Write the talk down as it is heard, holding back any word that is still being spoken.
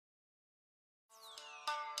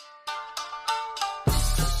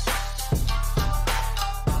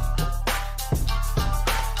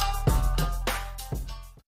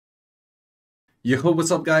Yo, what's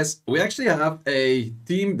up, guys? We actually have a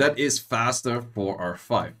team that is faster for our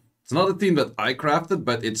 5. It's not a team that I crafted,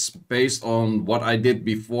 but it's based on what I did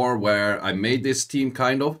before, where I made this team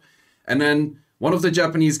kind of. And then one of the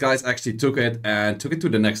Japanese guys actually took it and took it to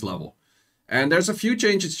the next level. And there's a few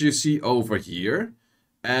changes you see over here.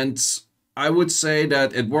 And I would say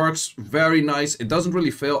that it works very nice. It doesn't really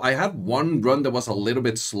fail. I had one run that was a little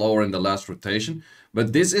bit slower in the last rotation,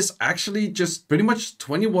 but this is actually just pretty much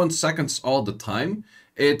 21 seconds all the time.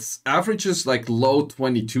 It averages like low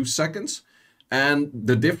 22 seconds. And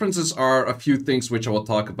the differences are a few things which I will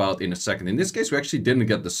talk about in a second. In this case, we actually didn't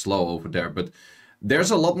get the slow over there, but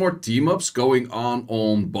there's a lot more team-ups going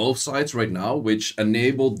on both sides right now, which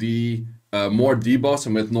enable the more debuffs,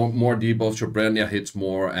 and with more debuffs, your Brandia hits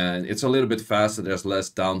more, and it's a little bit faster, there's less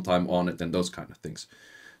downtime on it, and those kind of things.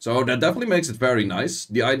 So that definitely makes it very nice.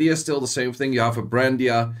 The idea is still the same thing. You have a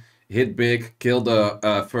Brandia, hit big, kill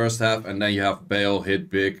the first half, and then you have Bale, hit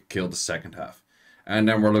big, kill the second half. And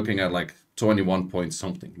then we're looking at like 21 point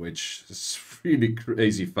something, which is really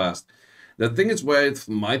crazy fast. The thing is, with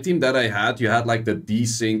my team that I had, you had like the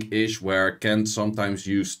desync-ish, where Ken sometimes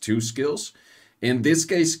use 2 skills. In this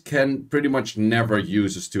case, Ken pretty much never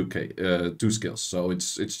uses 2 skills, so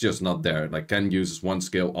it's just not there. Like, Ken uses 1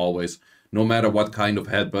 skill always, no matter what kind of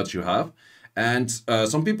headbutts you have. And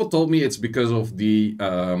some people told me it's because of the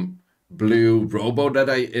blue robo that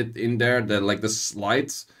I hit in there, that like the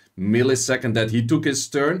slight millisecond that he took his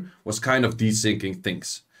turn was kind of desyncing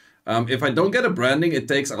things. If I don't get a branding, it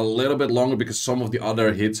takes a little bit longer because some of the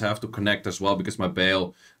other hits have to connect as well, because my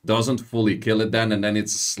Bale doesn't fully kill it then, and then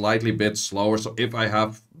it's slightly bit slower. So if I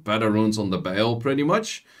have better runes on the Bale, pretty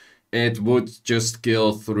much, it would just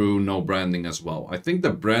kill through no branding as well. I think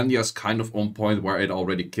the Brandia is kind of on point where it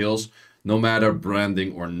already kills, no matter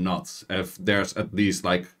branding or not, if there's at least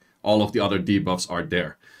like all of the other debuffs are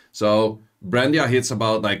there. So Brandia hits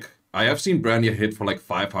about like, I have seen Brandia hit for like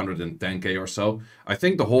 510k or so. I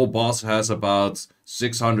think the whole boss has about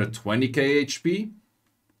 620k HP.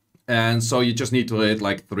 And so you just need to hit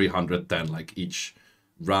like 310 like each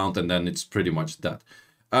round, and then it's pretty much that.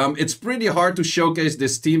 It's pretty hard to showcase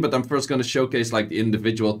this team, but I'm first going to showcase like the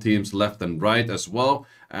individual teams left and right as well.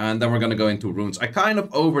 And then we're going to go into runes. I kind of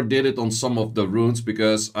overdid it on some of the runes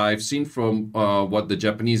because I've seen from what the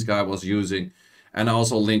Japanese guy was using. And I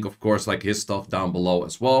also link, of course, like his stuff down below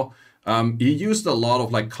as well. He used a lot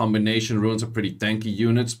of like combination runes, are pretty tanky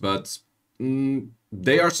units, but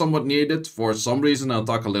they are somewhat needed for some reason I'll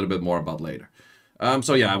talk a little bit more about later.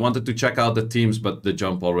 So yeah, I wanted to check out the teams, but the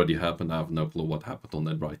jump already happened. I have no clue what happened on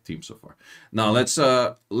that right team so far. Now let's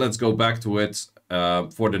go back to it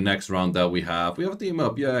for the next round that we have. We have a team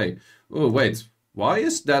up, yay. Oh wait, why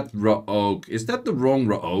is that Rogue? Is that the wrong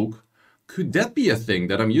Rogue? Could that be a thing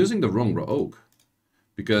that I'm using the wrong Rogue?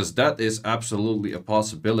 Because that is absolutely a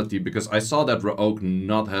possibility, because I saw that Rogue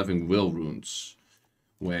not having will runes.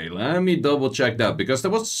 Wait, let me double check that, because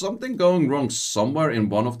there was something going wrong somewhere in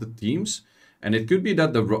one of the teams. And it could be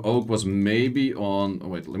that the Rogue was maybe on... Oh,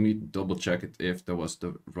 wait, let me double check it if there was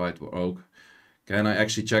the right Rogue. Can I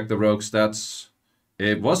actually check the Rogue stats?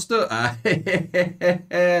 It was the...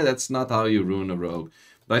 That's not how you rune a Rogue.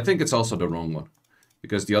 But I think it's also the wrong one,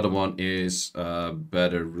 because the other one is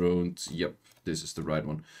better runed. Yep, this is the right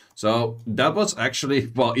one. So that was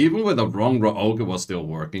actually... Well, even with the wrong Rogue, it was still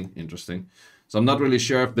working. Interesting. So I'm not really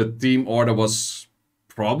sure if the team order was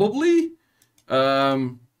probably...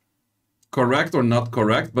 correct or not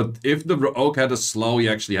correct, but if the Rogue had a slow, he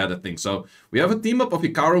actually had a thing. So we have a team up of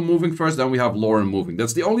Hikaru moving first, then we have Lauren moving.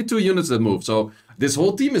 That's the only 2 units that move. So this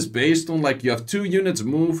whole team is based on like you have 2 units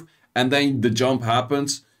move, and then the jump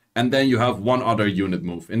happens, and then you have 1 other unit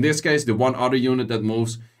move. In this case, the 1 other unit that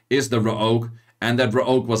moves is the Rogue, and that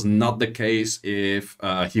Rogue was not the case if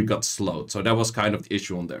he got slowed. So that was kind of the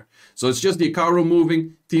issue on there. So it's just the Hikaru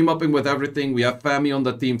moving, team upping with everything. We have Fami on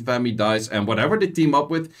the team, Fami dies, and whatever they team up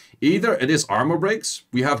with, either it is armor breaks,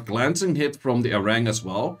 we have glancing hit from the Orang as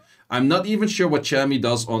well. I'm not even sure what Chami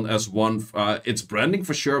does on S1. It's branding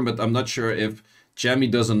for sure, but I'm not sure if Chami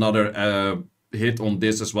does another hit on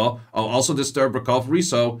this as well. I'll also disturb recovery,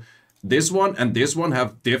 so... This one and this one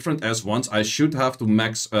have different S1s. I should have to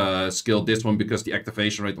max skill this one because the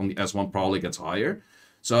activation rate on the S1 probably gets higher.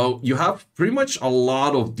 So you have pretty much a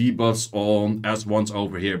lot of debuffs on S1s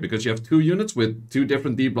over here, because you have 2 units with 2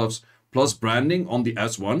 different debuffs plus branding on the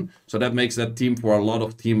S1. So that makes that team for a lot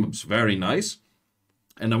of team-ups very nice.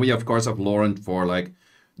 And then we of course have Lauren for like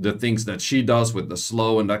the things that she does with the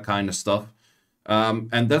slow and that kind of stuff.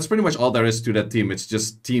 And that's pretty much all there is to that team. It's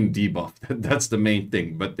just team debuff. That's the main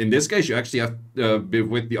thing. But in this case, you actually have,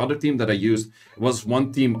 with the other team that I used, it was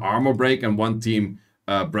 1 team armor break and 1 team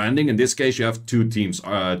branding. In this case, you have 2 teams,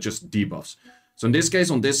 just debuffs. So in this case,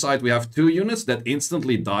 on this side, we have 2 units that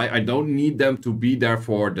instantly die. I don't need them to be there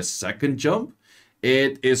for the second jump.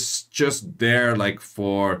 It is just there like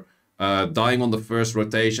for dying on the first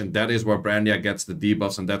rotation. That is where Brandia gets the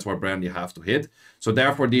debuffs, and that's where Brandia have to hit. So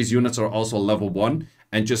therefore, these units are also level 1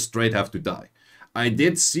 and just straight have to die. I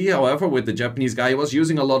did see, however, with the Japanese guy, he was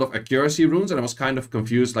using a lot of accuracy runes, and I was kind of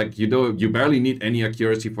confused. Like, you barely need any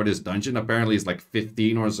accuracy for this dungeon. Apparently, it's like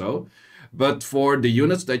 15 or so. But for the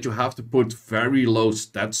units that you have to put very low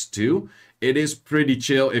stats to, it is pretty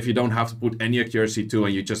chill if you don't have to put any accuracy to,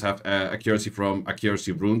 and you just have accuracy from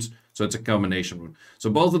accuracy runes. So it's a combination rune. So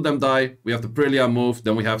both of them die. We have the Prilia move,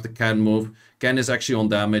 then we have the Ken move. Ken is actually on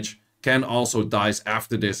damage. Ken also dies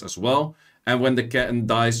after this as well. And when the Ken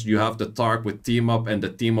dies, you have the Tark with team up, and the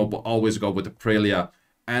team up will always go with the Prilia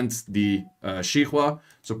and the Shihua.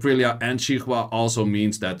 So Prilia and Shihua also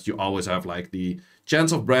means that you always have like the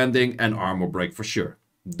chance of branding and armor break for sure.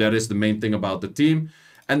 That is the main thing about the team.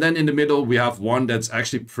 And then in the middle, we have one that's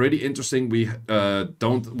actually pretty interesting. We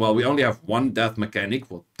only have 1 death mechanic.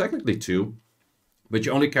 Well, technically 2, but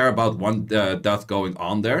you only care about 1 death going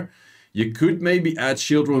on there. You could maybe add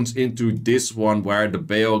shield runes into this one where the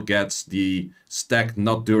Bale gets the stack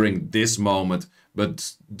not during this moment,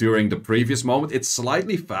 but during the previous moment. It's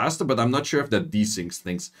slightly faster, but I'm not sure if that desyncs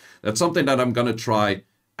things. That's something that I'm gonna try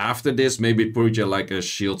after this. Maybe put you like a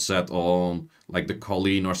shield set on like the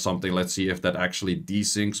Colleen or something. Let's see if that actually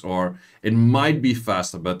desyncs, or it might be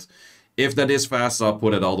faster, but if that is faster, I'll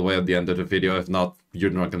put it all the way at the end of the video. If not,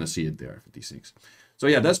 you're not gonna see it there if it desyncs. So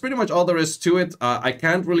yeah, that's pretty much all there is to it. I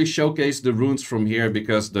can't really showcase the runes from here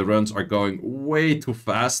because the runs are going way too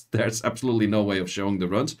fast. There's absolutely no way of showing the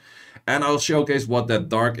runs. And I'll showcase what that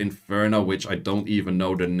Dark Inferno, which I don't even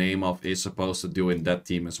know the name of, is supposed to do in that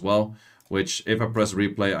team as well. Which, if I press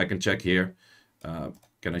replay, I can check here.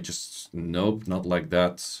 Can I just... Nope, not like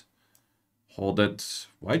that. Hold it.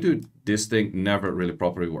 Why do this thing never really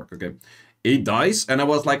properly work? Okay. He dies, and I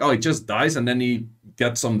was like, oh, he just dies, and then he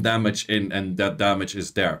gets some damage in, and that damage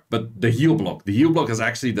is there. But the heal block is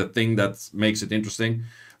actually the thing that makes it interesting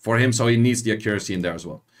for him, so he needs the accuracy in there as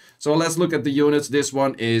well. So let's look at the units. This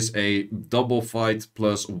one is a double fight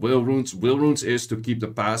plus will runes. Will runes is to keep the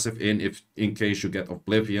passive in case you get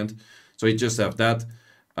oblivion. So you just have that.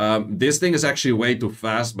 This thing is actually way too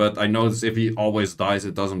fast, but I noticed if he always dies,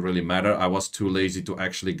 it doesn't really matter. I was too lazy to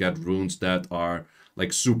actually get runes that are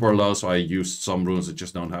like super low, so I used some runes that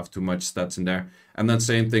just don't have too much stats in there. And then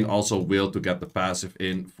same thing, also will to get the passive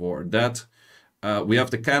in for that. We have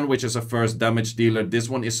the Ken, which is a first damage dealer. This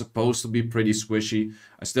one is supposed to be pretty squishy.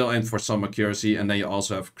 I still aim for some accuracy, and then you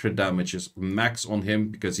also have crit damages max on him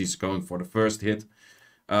because he's going for the first hit.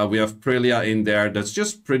 We have Prilia in there. That's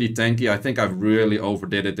just pretty tanky. I think I've really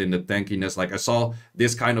overdid it in the tankiness. Like I saw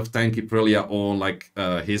this kind of tanky Prilia on like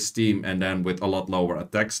his team, and then with a lot lower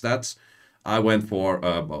attack stats. I went for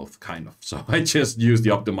both, kind of. So I just used the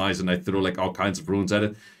optimize and I threw like all kinds of runes at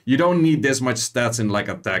it. You don't need this much stats in like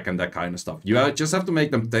attack and that kind of stuff. You just have to make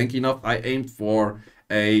them tanky enough. I aimed for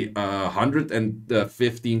a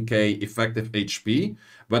 115k effective HP,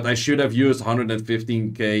 but I should have used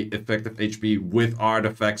 115k effective HP with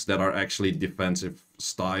artifacts that are actually defensive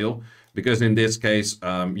style. Because in this case,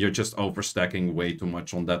 you're just overstacking way too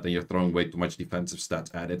much on that, and you're throwing way too much defensive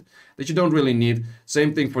stats at it that you don't really need.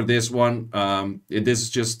 Same thing for this one. This is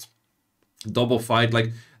just double fight.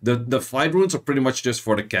 Like the fight runes are pretty much just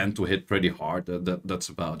for the Ken to hit pretty hard. That's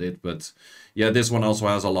about it. But yeah, this one also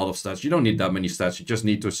has a lot of stats. You don't need that many stats. You just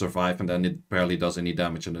need to survive, and then it barely does any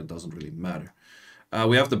damage, and it doesn't really matter.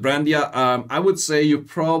 We have the Brandia. I would say you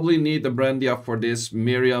probably need the Brandia for this.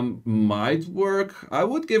 Miriam might work. I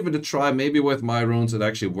would give it a try. Maybe with my runes it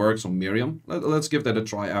actually works on Miriam. Let's give that a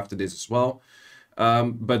try after this as well.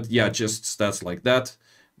 But yeah, just stats like that.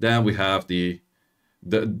 Then we have the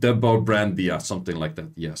Brandia, something like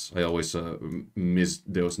that. Yes, I always miss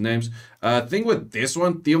those names. Thing with this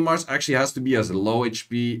one, Theomars actually has to be as low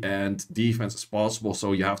HP and defense as possible.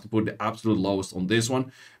 So you have to put the absolute lowest on this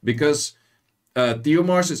one, because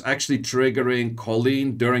Theomars is actually triggering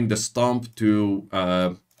Colleen during the stomp to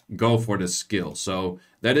go for the skill. So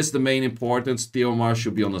that is the main importance. Theomars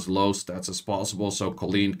should be on as low stats as possible, so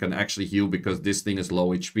Colleen can actually heal because this thing is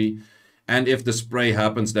low HP. And if the spray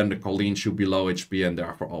happens, then the Colleen should be low HP and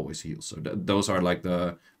therefore always heal. So those are like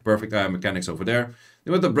the perfect mechanics over there.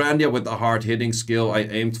 Then with the Brandia, with the hard hitting skill, I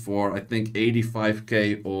aimed for, I think,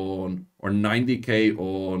 85k on, or 90k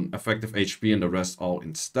on effective HP, and the rest all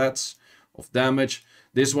in stats of damage.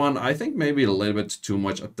 This one, I think maybe a little bit too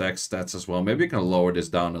much attack stats as well. Maybe I can lower this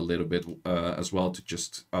down a little bit as well to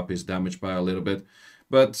just up his damage by a little bit.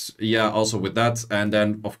 But yeah, also with that. And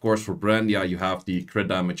then, of course, for Brandia, you have the crit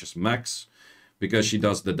damage is max, because she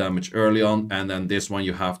does the damage early on. And then this one,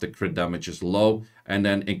 you have the crit damage is low. And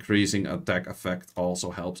then increasing attack effect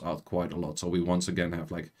also helps out quite a lot. So we once again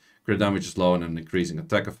have like crit damage is low and an increasing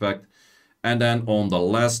attack effect. And then on the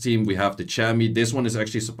last team, we have the Chami. This one is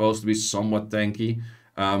actually supposed to be somewhat tanky.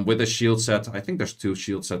 With a shield set, I think there's 2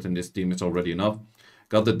 shield sets in this team. It's already enough.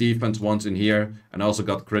 Got the defense ones in here, and also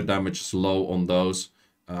got crit damage low on those.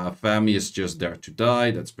 Fami is just there to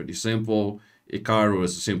die. That's pretty simple. Ikaru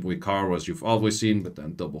is a simple Ikaru as you've always seen, but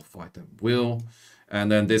then double fight and will.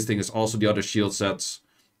 And then this thing is also the other shield sets.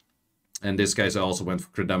 In this case, I also went for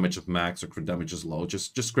crit damage of max or crit damage is low.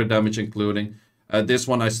 Just crit damage including. This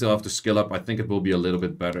one I still have to skill up. I think it will be a little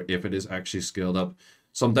bit better if it is actually skilled up.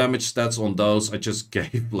 Some damage stats on those I just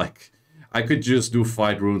gave, like, I could just do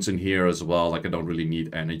fight runes in here as well. Like, I don't really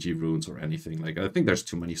need energy runes or anything. Like, I think there's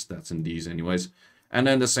too many stats in these anyways. And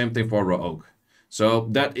then the same thing for Rogue. So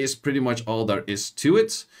that is pretty much all there is to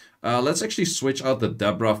it. Let's actually switch out the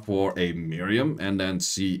Deborah for a Miriam and then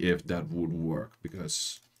see if that would work.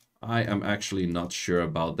 Because I am actually not sure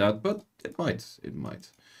about that, but it might. It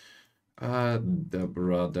might.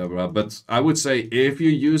 Deborah. But I would say if you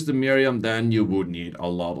use the Miriam, then you would need a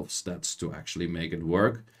lot of stats to actually make it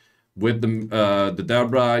work. With the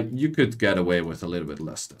Deborah, you could get away with a little bit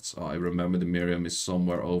less stats. Oh, I remember the Miriam is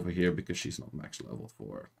somewhere over here because she's not max level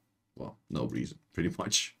for, well, no reason, pretty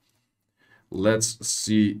much. Let's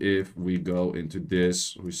see if we go into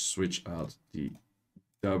this. We switch out the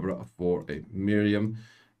Deborah for a Miriam.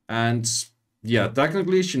 And yeah,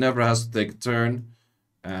 technically she never has to take a turn.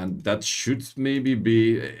 And that should maybe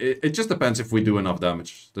be... It just depends if we do enough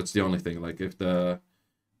damage. That's the only thing. Like if the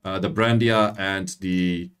Brandia and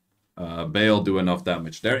the Bale do enough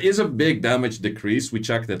damage. There is a big damage decrease. We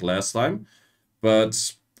checked it last time.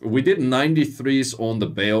 But we did 93s on the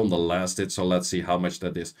Bale on the last hit. So let's see how much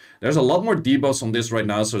that is. There's a lot more debuffs on this right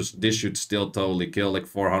now. So this should still totally kill. Like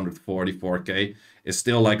 444k. It's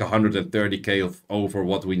still like 130k of over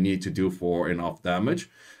what we need to do for enough damage.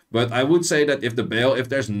 But I would say that if the Bale, if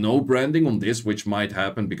there's no branding on this, which might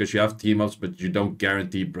happen because you have team-ups, but you don't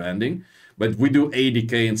guarantee branding. But we do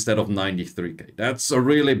 80k instead of 93k. That's a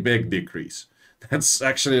really big decrease. That's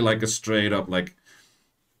actually like a straight up like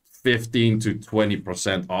 15 to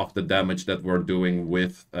 20% off the damage that we're doing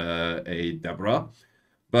with a Deborah.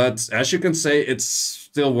 But as you can say, it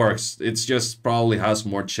still works. It's just probably has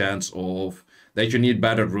more chance of that you need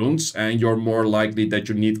better runes, and you're more likely that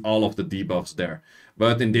you need all of the debuffs there.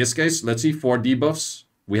 But in this case, let's see, 4 debuffs.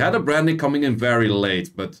 We had a branding coming in very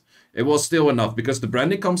late, but it was still enough because the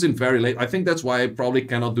branding comes in very late. I think that's why I probably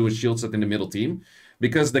cannot do a shield set in the middle team,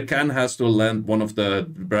 because the can has to land one of the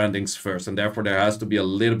brandings first, and therefore there has to be a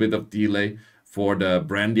little bit of delay for the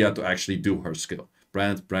Brandia to actually do her skill.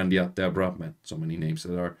 Brandia, Deborah, man, so many names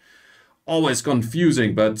that are always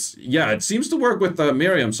confusing. But yeah, it seems to work with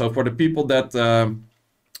Miriam. So for the people that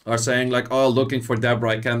are saying like, oh, looking for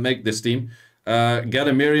Deborah, I can't make this team. Get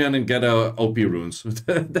a Miriam and get a OP runes.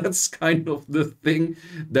 That's kind of the thing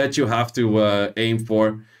that you have to aim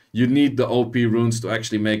for. You need the OP runes to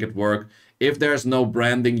actually make it work. If there's no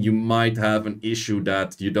branding, you might have an issue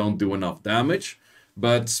that you don't do enough damage.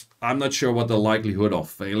 But I'm not sure what the likelihood of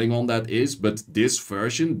failing on that is. But this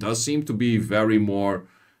version does seem to be very more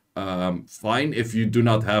fine if you do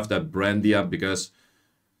not have that Brandia, because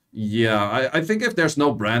yeah, I think if there's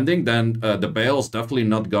no branding, then the Bale is definitely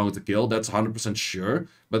not going to kill. That's 100% sure.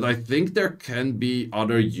 But I think there can be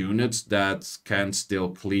other units that can still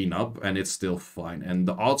clean up and it's still fine. And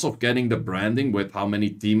the odds of getting the branding with how many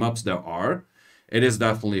team-ups there are, it is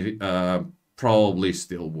definitely probably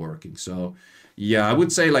still working. So yeah, I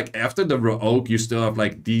would say like after the Rogue, you still have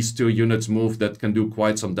like these 2 units move that can do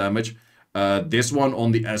quite some damage. This one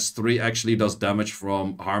on the S3 actually does damage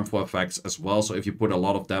from harmful effects as well. So if you put a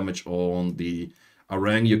lot of damage on the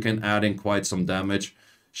Arang, you can add in quite some damage.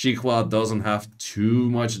 Shihua doesn't have too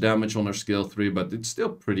much damage on her skill 3, but it's still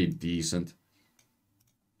pretty decent.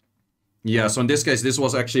 Yeah, so in this case, this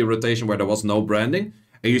was actually a rotation where there was no branding.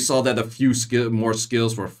 And you saw that a few more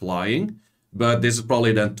skills were flying. But this is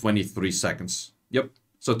probably then 23 seconds. Yep,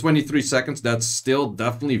 so 23 seconds, that's still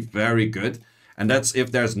definitely very good. And that's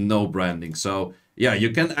if there's no branding. So yeah, you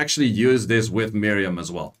can actually use this with Miriam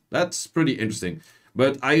as well. That's pretty interesting.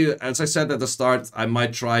 But as I said at the start, I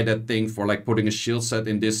might try that thing for like putting a shield set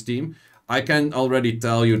in this team. I can already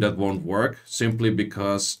tell you that won't work, simply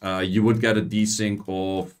because you would get a desync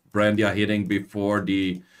of Brandia hitting before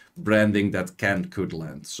the branding that could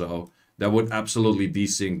land. So that would absolutely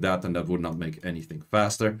desync that, and that would not make anything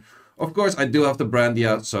faster. Of course, I do have the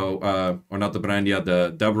Brandia, so or not the Brandia,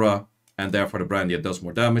 the Deborah. and therefore the Brandy does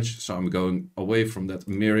more damage. So I'm going away from that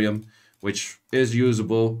Miriam, which is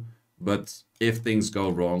usable, but if things go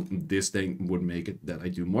wrong, this thing would make it that I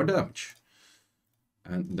do more damage.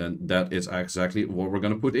 And then that is exactly what we're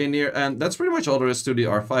going to put in here. And that's pretty much all there is to the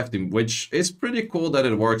R5 team, which is pretty cool that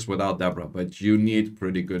it works without Deborah. But you need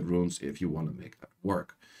pretty good runes if you want to make that work.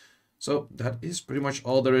 So that is pretty much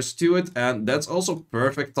all there is to it. And that's also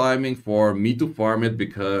perfect timing for me to farm it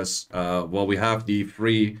because, well, we have the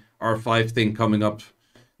free R5 thing coming up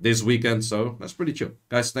this weekend. So that's pretty chill.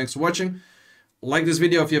 Guys, thanks for watching. Like this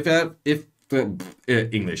video if you've had,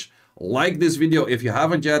 English. Like this video if you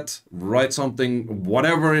haven't yet. Write something,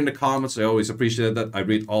 whatever in the comments. I always appreciate that. I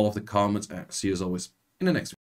read all of the comments and see you as always in the next video.